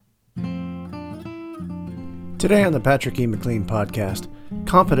Today on the Patrick E. McLean podcast,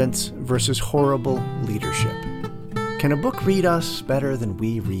 competence versus horrible leadership. Can a book read us better than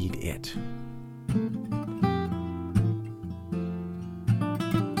we read it?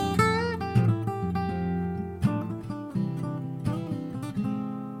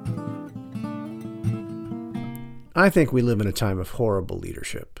 I think we live in a time of horrible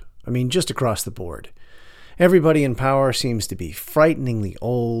leadership. I mean, just across the board. Everybody in power seems to be frighteningly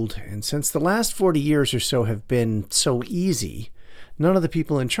old, and since the last 40 years or so have been so easy, none of the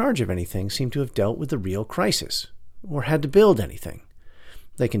people in charge of anything seem to have dealt with the real crisis, or had to build anything.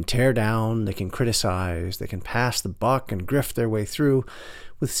 They can tear down, they can criticize, they can pass the buck and grift their way through,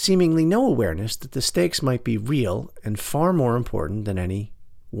 with seemingly no awareness that the stakes might be real and far more important than any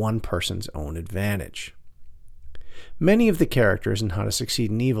one person's own advantage. Many of the characters in How to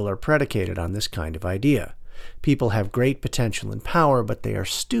Succeed in Evil are predicated on this kind of idea. People have great potential and power, but they are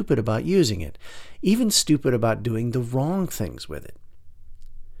stupid about using it, even stupid about doing the wrong things with it.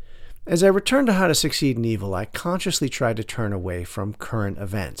 As I returned to How to Succeed in Evil, I consciously tried to turn away from current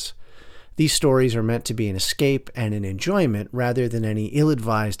events. These stories are meant to be an escape and an enjoyment rather than any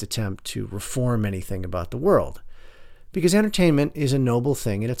ill-advised attempt to reform anything about the world. Because entertainment is a noble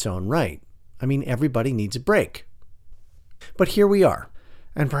thing in its own right. I mean, everybody needs a break. But here we are.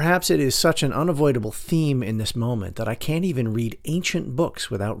 And perhaps it is such an unavoidable theme in this moment that I can't even read ancient books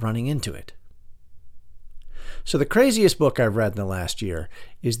without running into it. So the craziest book I've read in the last year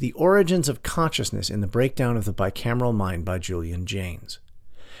is The Origins of Consciousness in the Breakdown of the Bicameral Mind by Julian Jaynes.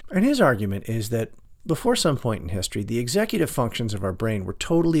 And his argument is that before some point in history, the executive functions of our brain were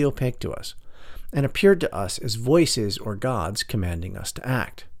totally opaque to us and appeared to us as voices or gods commanding us to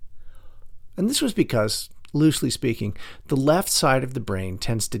act. And this was because, loosely speaking, the left side of the brain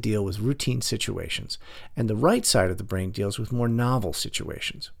tends to deal with routine situations, and the right side of the brain deals with more novel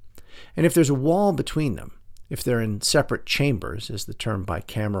situations. And if there's a wall between them, if they're in separate chambers, as the term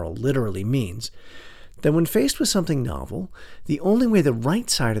bicameral literally means, then when faced with something novel, the only way the right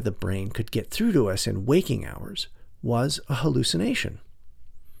side of the brain could get through to us in waking hours was a hallucination.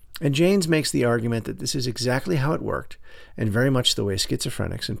 And Jaynes makes the argument that this is exactly how it worked, and very much the way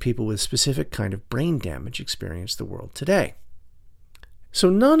schizophrenics and people with specific kind of brain damage experience the world today.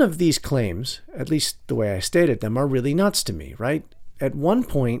 So none of these claims, at least the way I stated them, are really nuts to me, right? At one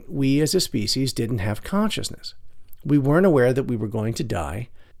point, we as a species didn't have consciousness. We weren't aware that we were going to die,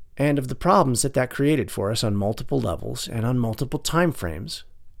 and of the problems that created for us on multiple levels and on multiple time frames,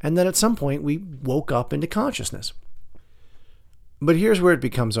 and then at some point we woke up into consciousness. But here's where it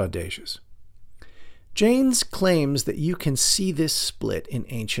becomes audacious. Jaynes claims that you can see this split in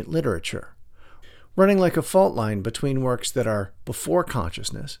ancient literature, running like a fault line between works that are before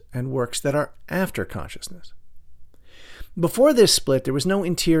consciousness and works that are after consciousness. Before this split, there was no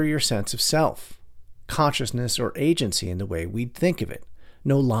interior sense of self, consciousness, or agency in the way we'd think of it,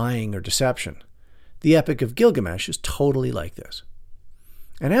 no lying or deception. The Epic of Gilgamesh is totally like this.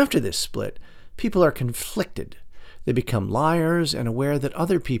 And after this split, people are conflicted. They become liars and aware that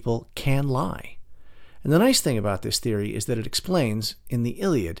other people can lie. And the nice thing about this theory is that it explains, in the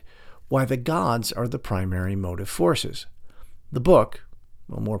Iliad, why the gods are the primary motive forces. The book,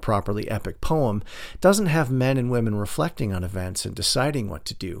 or more properly epic poem, doesn't have men and women reflecting on events and deciding what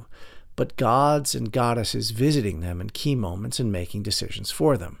to do, but gods and goddesses visiting them in key moments and making decisions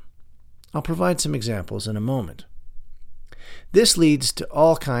for them. I'll provide some examples in a moment. This leads to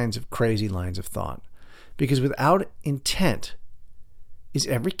all kinds of crazy lines of thought. Because without intent, is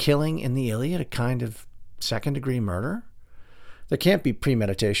every killing in the Iliad a kind of second-degree murder? There can't be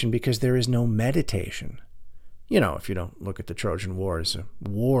premeditation because there is no meditation. You know, if you don't look at the Trojan War as a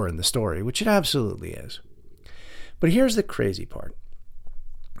war in the story, which it absolutely is. But here's the crazy part.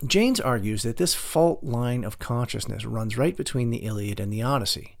 Jaynes argues that this fault line of consciousness runs right between the Iliad and the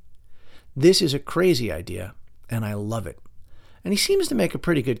Odyssey. This is a crazy idea, and I love it. And he seems to make a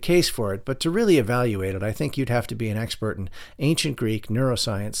pretty good case for it, but to really evaluate it, I think you'd have to be an expert in ancient Greek,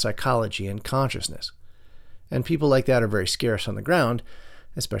 neuroscience, psychology, and consciousness. And people like that are very scarce on the ground,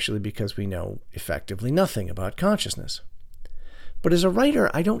 especially because we know effectively nothing about consciousness. But as a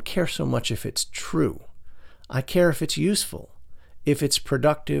writer, I don't care so much if it's true. I care if it's useful, if it's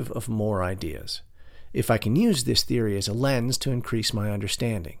productive of more ideas, if I can use this theory as a lens to increase my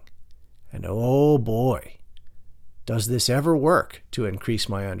understanding. And oh boy, does this ever work to increase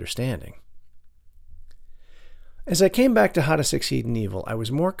my understanding? As I came back to How to Succeed in Evil, I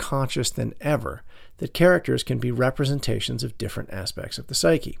was more conscious than ever that characters can be representations of different aspects of the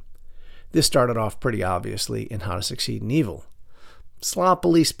psyche. This started off pretty obviously in How to Succeed in Evil.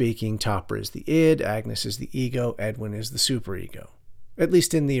 Sloppily speaking, Topper is the id, Agnes is the ego, Edwin is the superego, at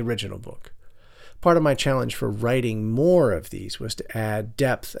least in the original book. Part of my challenge for writing more of these was to add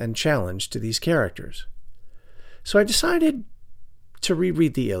depth and challenge to these characters. So I decided to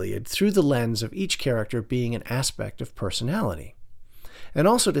reread the Iliad through the lens of each character being an aspect of personality, and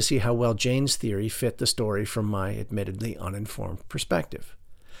also to see how well Jane's theory fit the story from my admittedly uninformed perspective.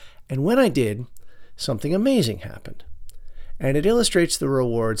 And when I did, something amazing happened, and it illustrates the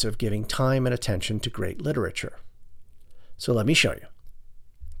rewards of giving time and attention to great literature. So let me show you.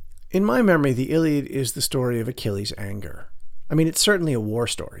 In my memory, the Iliad is the story of Achilles' anger. I mean, it's certainly a war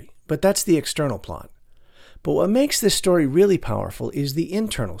story, but that's the external plot. But what makes this story really powerful is the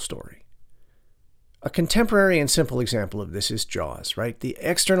internal story. A contemporary and simple example of this is Jaws, right? The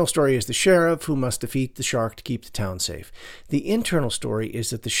external story is the sheriff who must defeat the shark to keep the town safe. The internal story is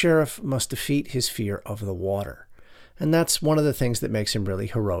that the sheriff must defeat his fear of the water. And that's one of the things that makes him really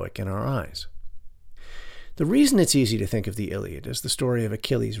heroic in our eyes. The reason it's easy to think of the Iliad as the story of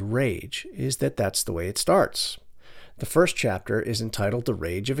Achilles' rage is that that's the way it starts. The first chapter is entitled The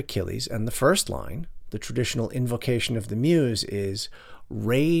Rage of Achilles, and the first line, the traditional invocation of the muse, is,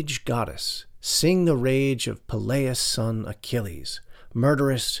 "Rage goddess, sing the rage of Peleus' son Achilles,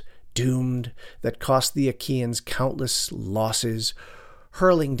 murderous, doomed, that cost the Achaeans countless losses,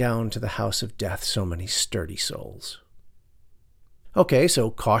 hurling down to the house of death so many sturdy souls." Okay, so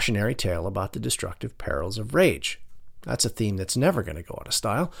cautionary tale about the destructive perils of rage. That's a theme that's never going to go out of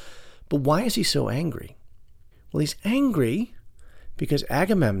style. But why is he so angry? Well, he's angry because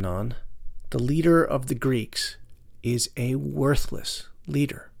Agamemnon, the leader of the Greeks, is a worthless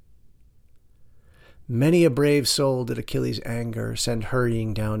leader. Many a brave soul did Achilles' anger send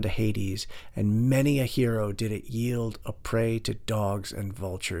hurrying down to Hades, and many a hero did it yield a prey to dogs and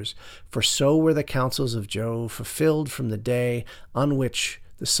vultures. For so were the counsels of Jove fulfilled from the day on which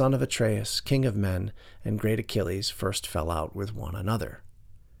the son of Atreus, king of men, and great Achilles first fell out with one another.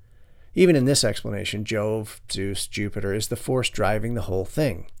 Even in this explanation, Jove, Zeus, Jupiter, is the force driving the whole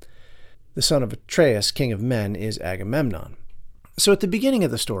thing. The son of Atreus, king of men, is Agamemnon. So at the beginning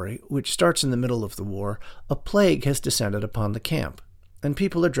of the story, which starts in the middle of the war, a plague has descended upon the camp, and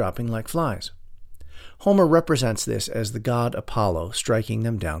people are dropping like flies. Homer represents this as the god Apollo striking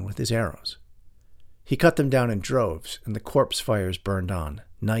them down with his arrows. He cut them down in droves, and the corpse fires burned on,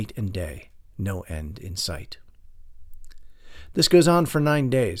 night and day, no end in sight. This goes on for 9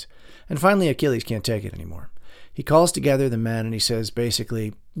 days, and finally Achilles can't take it anymore. He calls together the men and he says,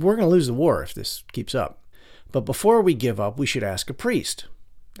 basically, we're going to lose the war if this keeps up. But before we give up, we should ask a priest.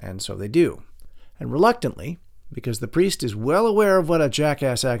 And so they do. And reluctantly, because the priest is well aware of what a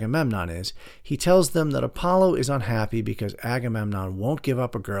jackass Agamemnon is, he tells them that Apollo is unhappy because Agamemnon won't give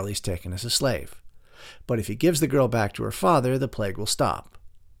up a girl he's taken as a slave. But if he gives the girl back to her father, the plague will stop.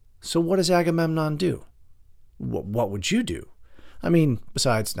 So what does Agamemnon do? What would you do? I mean,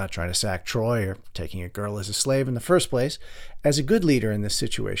 besides not trying to sack Troy or taking a girl as a slave in the first place, as a good leader in this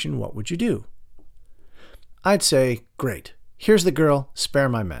situation, what would you do? I'd say, great, here's the girl, spare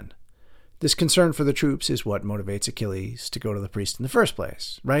my men. This concern for the troops is what motivates Achilles to go to the priest in the first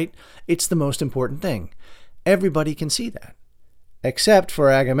place, right? It's the most important thing. Everybody can see that. Except for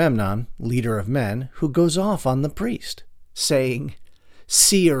Agamemnon, leader of men, who goes off on the priest, saying,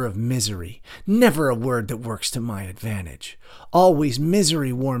 "Seer of misery, never a word that works to my advantage. Always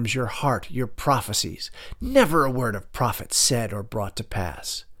misery warms your heart, your prophecies. Never a word of profit said or brought to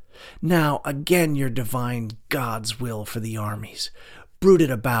pass. Now again your divine God's will for the armies, brooded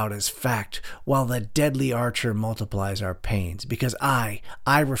about as fact, while the deadly archer multiplies our pains, because I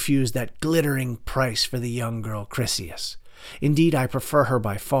refuse that glittering price for the young girl Chryseis. Indeed, I prefer her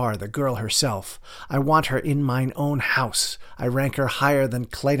by far, the girl herself. I want her in mine own house. I rank her higher than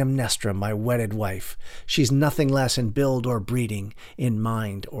Clytemnestra, my wedded wife. She's nothing less in build or breeding, in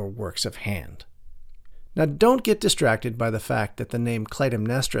mind or works of hand." Now, don't get distracted by the fact that the name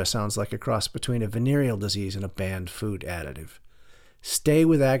Clytemnestra sounds like a cross between a venereal disease and a banned food additive. Stay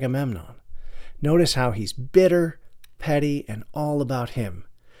with Agamemnon. Notice how he's bitter, petty, and all about him.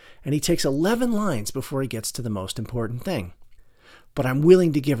 And he takes 11 lines before he gets to the most important thing. "But I'm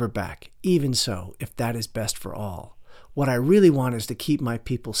willing to give her back, even so, if that is best for all. What I really want is to keep my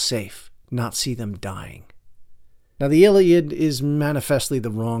people safe, not see them dying." Now, the Iliad is manifestly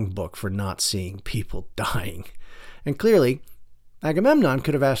the wrong book for not seeing people dying. And clearly, Agamemnon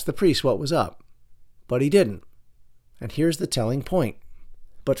could have asked the priest what was up. But he didn't. And here's the telling point.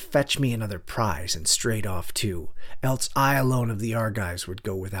 "But fetch me another prize and straight off too, else I alone of the Argives would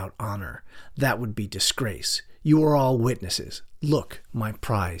go without honor. That would be disgrace. You are all witnesses. Look, my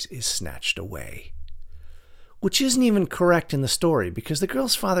prize is snatched away." Which isn't even correct in the story, because the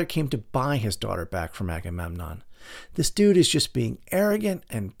girl's father came to buy his daughter back from Agamemnon. This dude is just being arrogant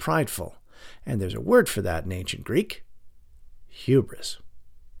and prideful. And there's a word for that in ancient Greek: hubris.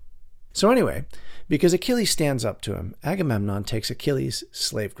 So anyway, because Achilles stands up to him, Agamemnon takes Achilles'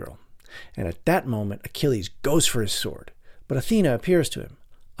 slave girl. And at that moment, Achilles goes for his sword. But Athena appears to him,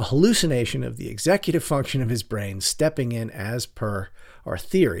 a hallucination of the executive function of his brain stepping in as per our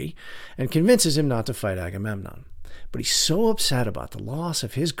theory, and convinces him not to fight Agamemnon. But he's so upset about the loss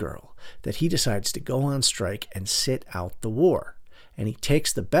of his girl that he decides to go on strike and sit out the war. And he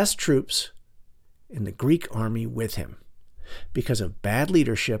takes the best troops in the Greek army with him. Because of bad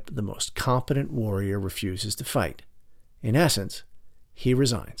leadership, the most competent warrior refuses to fight. In essence, he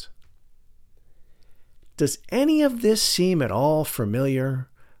resigns. Does any of this seem at all familiar,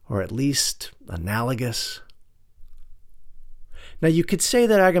 or at least analogous? Now, you could say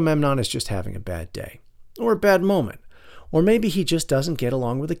that Agamemnon is just having a bad day, or a bad moment, or maybe he just doesn't get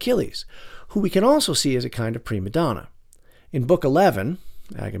along with Achilles, who we can also see as a kind of prima donna. In Book 11,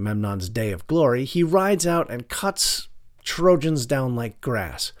 Agamemnon's Day of Glory, he rides out and cuts Trojans down like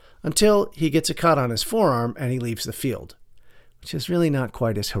grass, until he gets a cut on his forearm and he leaves the field, which is really not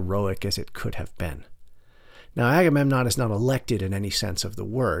quite as heroic as it could have been. Now, Agamemnon is not elected in any sense of the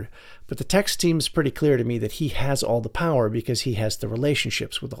word, but the text seems pretty clear to me that he has all the power because he has the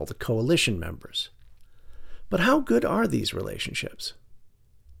relationships with all the coalition members. But how good are these relationships?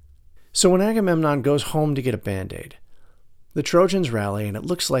 So when Agamemnon goes home to get a Band-Aid, the Trojans rally and it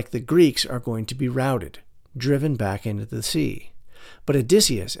looks like the Greeks are going to be routed, driven back into the sea. But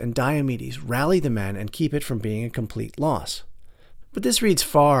Odysseus and Diomedes rally the men and keep it from being a complete loss. But this reads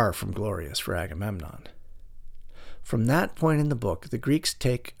far from glorious for Agamemnon. From that point in the book, the Greeks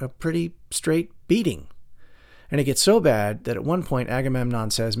take a pretty straight beating. And it gets so bad that at one point Agamemnon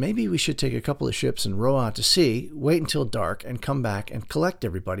says, maybe we should take a couple of ships and row out to sea, wait until dark, and come back and collect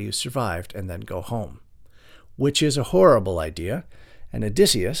everybody who survived and then go home. Which is a horrible idea, and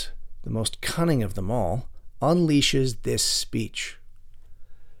Odysseus, the most cunning of them all, unleashes this speech.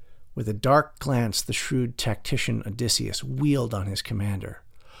 With a dark glance, the shrewd tactician Odysseus wheeled on his commander.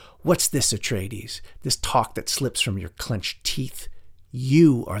 "What's this, Atreides? This talk that slips from your clenched teeth?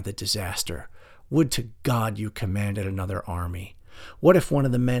 You are the disaster. Would to God you commanded another army. What if one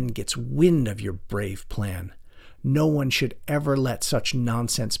of the men gets wind of your brave plan? No one should ever let such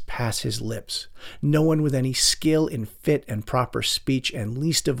nonsense pass his lips. No one with any skill in fit and proper speech, and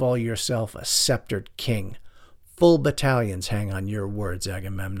least of all yourself, a sceptered king. Full battalions hang on your words,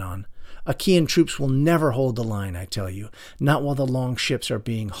 Agamemnon. Achaean troops will never hold the line, I tell you, not while the long ships are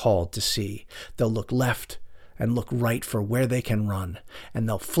being hauled to sea. They'll look left and look right for where they can run, and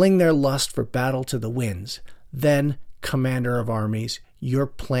they'll fling their lust for battle to the winds. Then, commander of armies, your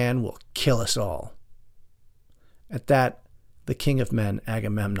plan will kill us all." At that, the king of men,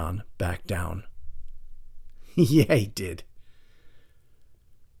 Agamemnon, backed down. Yeah, he did.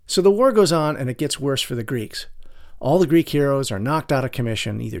 So the war goes on, and it gets worse for the Greeks. All the Greek heroes are knocked out of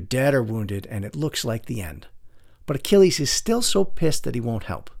commission, either dead or wounded, and it looks like the end. But Achilles is still so pissed that he won't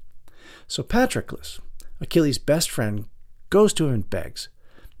help. So Patroclus, Achilles' best friend, goes to him and begs,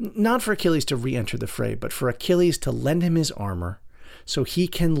 not for Achilles to re-enter the fray, but for Achilles to lend him his armor so he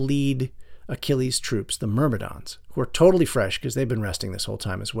can lead Achilles' troops, the Myrmidons, who are totally fresh because they've been resting this whole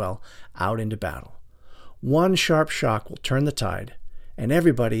time as well, out into battle. One sharp shock will turn the tide, and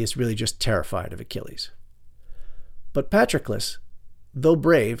everybody is really just terrified of Achilles. But Patroclus, though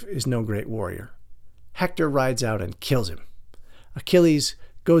brave, is no great warrior. Hector rides out and kills him. Achilles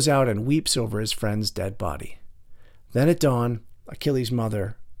goes out and weeps over his friend's dead body. Then at dawn, Achilles'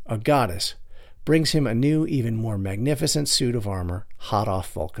 mother, a goddess, brings him a new, even more magnificent suit of armor, hot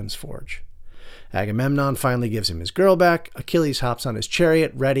off Vulcan's forge. Agamemnon finally gives him his girl back. Achilles hops on his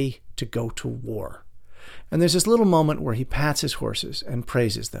chariot, ready to go to war. And there's this little moment where he pats his horses and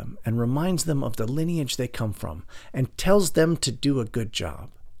praises them and reminds them of the lineage they come from and tells them to do a good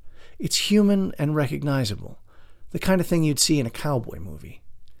job. It's human and recognizable, the kind of thing you'd see in a cowboy movie.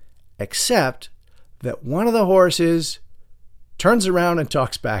 Except that one of the horses turns around and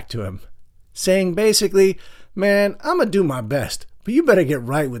talks back to him, saying basically, "Man, I'm going to do my best, but you better get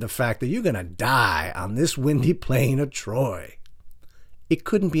right with the fact that you're going to die on this windy plain of Troy." It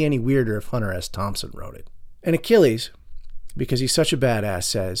couldn't be any weirder if Hunter S. Thompson wrote it. And Achilles, because he's such a badass,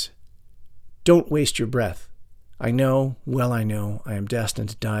 says, "Don't waste your breath. I know, I am destined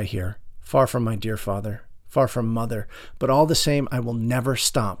to die here, far from my dear father, far from mother, but all the same I will never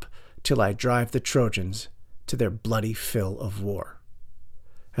stop till I drive the Trojans to their bloody fill of war."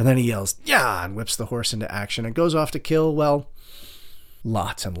 And then he yells, "Yeah!" and whips the horse into action and goes off to kill, well,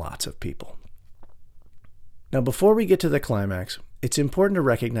 lots and lots of people. Now, before we get to the climax, it's important to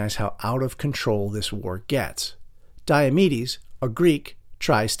recognize how out of control this war gets. Diomedes, a Greek,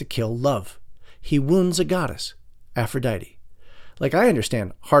 tries to kill love. He wounds a goddess, Aphrodite. Like, I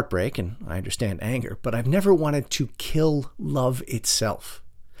understand heartbreak and I understand anger, but I've never wanted to kill love itself.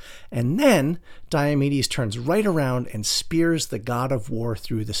 And then Diomedes turns right around and spears the god of war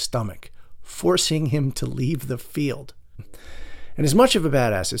through the stomach, forcing him to leave the field. And as much of a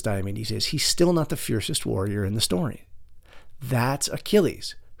badass as Diomedes is, he's still not the fiercest warrior in the story. That's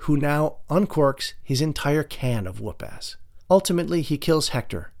Achilles, who now uncorks his entire can of whoop-ass. Ultimately, he kills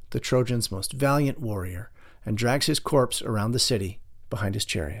Hector, the Trojans' most valiant warrior, and drags his corpse around the city behind his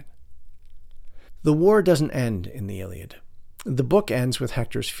chariot. The war doesn't end in the Iliad. The book ends with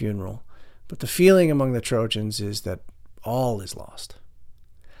Hector's funeral, but the feeling among the Trojans is that all is lost.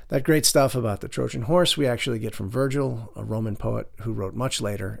 That great stuff about the Trojan horse we actually get from Virgil, a Roman poet who wrote much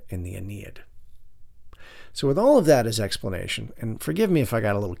later in the Aeneid. So with all of that as explanation, and forgive me if I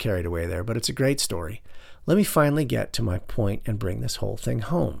got a little carried away there, but it's a great story, let me finally get to my point and bring this whole thing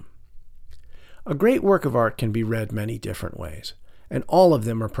home. A great work of art can be read many different ways, and all of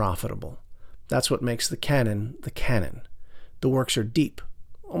them are profitable. That's what makes the canon the canon. The works are deep,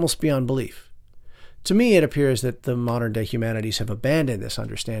 almost beyond belief. To me, it appears that the modern-day humanities have abandoned this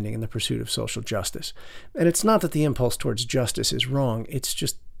understanding in the pursuit of social justice. And it's not that the impulse towards justice is wrong, it's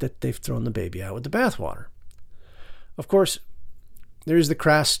just that they've thrown the baby out with the bathwater. Of course, there is the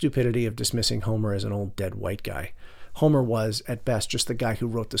crass stupidity of dismissing Homer as an old dead white guy. Homer was, at best, just the guy who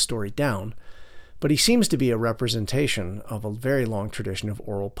wrote the story down, but he seems to be a representation of a very long tradition of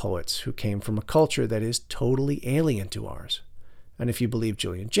oral poets who came from a culture that is totally alien to ours. And if you believe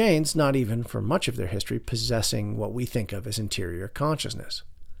Julian Jaynes, not even for much of their history possessing what we think of as interior consciousness.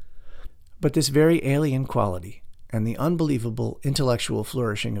 But this very alien quality and the unbelievable intellectual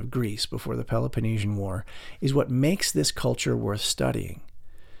flourishing of Greece before the Peloponnesian War is what makes this culture worth studying,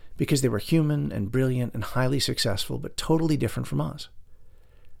 because they were human and brilliant and highly successful, but totally different from us.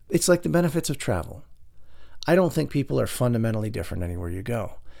 It's like the benefits of travel. I don't think people are fundamentally different anywhere you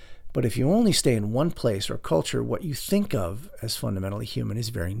go. But if you only stay in one place or culture, what you think of as fundamentally human is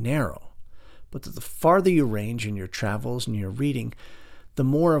very narrow. But the farther you range in your travels and your reading, the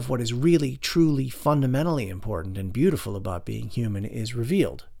more of what is really, truly, fundamentally important and beautiful about being human is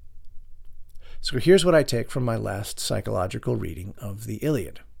revealed. So here's what I take from my last psychological reading of the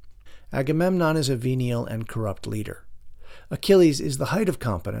Iliad. Agamemnon is a venial and corrupt leader. Achilles is the height of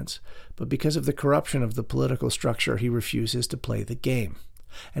competence, but because of the corruption of the political structure, he refuses to play the game.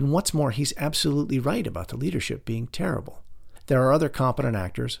 And what's more, he's absolutely right about the leadership being terrible. There are other competent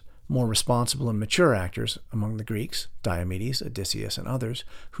actors, more responsible and mature actors among the Greeks, Diomedes, Odysseus, and others,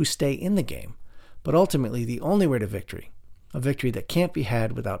 who stay in the game. But ultimately, the only way to victory, a victory that can't be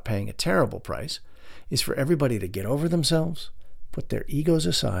had without paying a terrible price, is for everybody to get over themselves, put their egos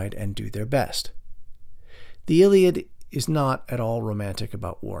aside, and do their best. The Iliad is not at all romantic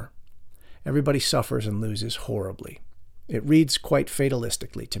about war. Everybody suffers and loses horribly. It reads quite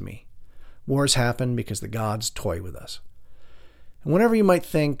fatalistically to me. Wars happen because the gods toy with us. And whenever you might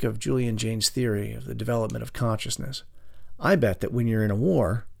think of Julian Jaynes' theory of the development of consciousness, I bet that when you're in a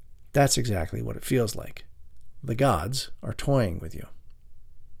war, that's exactly what it feels like. The gods are toying with you.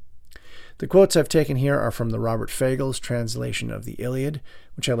 The quotes I've taken here are from the Robert Fagles translation of the Iliad,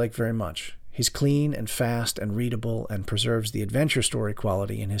 which I like very much. He's clean and fast and readable and preserves the adventure story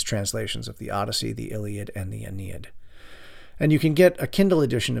quality in his translations of the Odyssey, the Iliad, and the Aeneid. And you can get a Kindle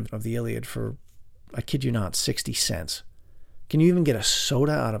edition of the Iliad for, I kid you not, 60 cents. Can you even get a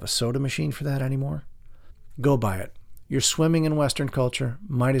soda out of a soda machine for that anymore? Go buy it. You're swimming in Western culture.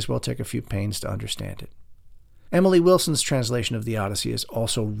 Might as well take a few pains to understand it. Emily Wilson's translation of the Odyssey is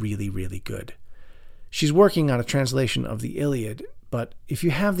also really, really good. She's working on a translation of the Iliad, but if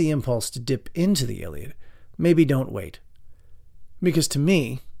you have the impulse to dip into the Iliad, maybe don't wait. Because to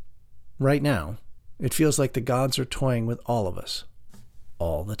me, right now, it feels like the gods are toying with all of us,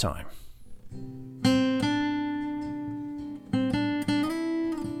 all the time.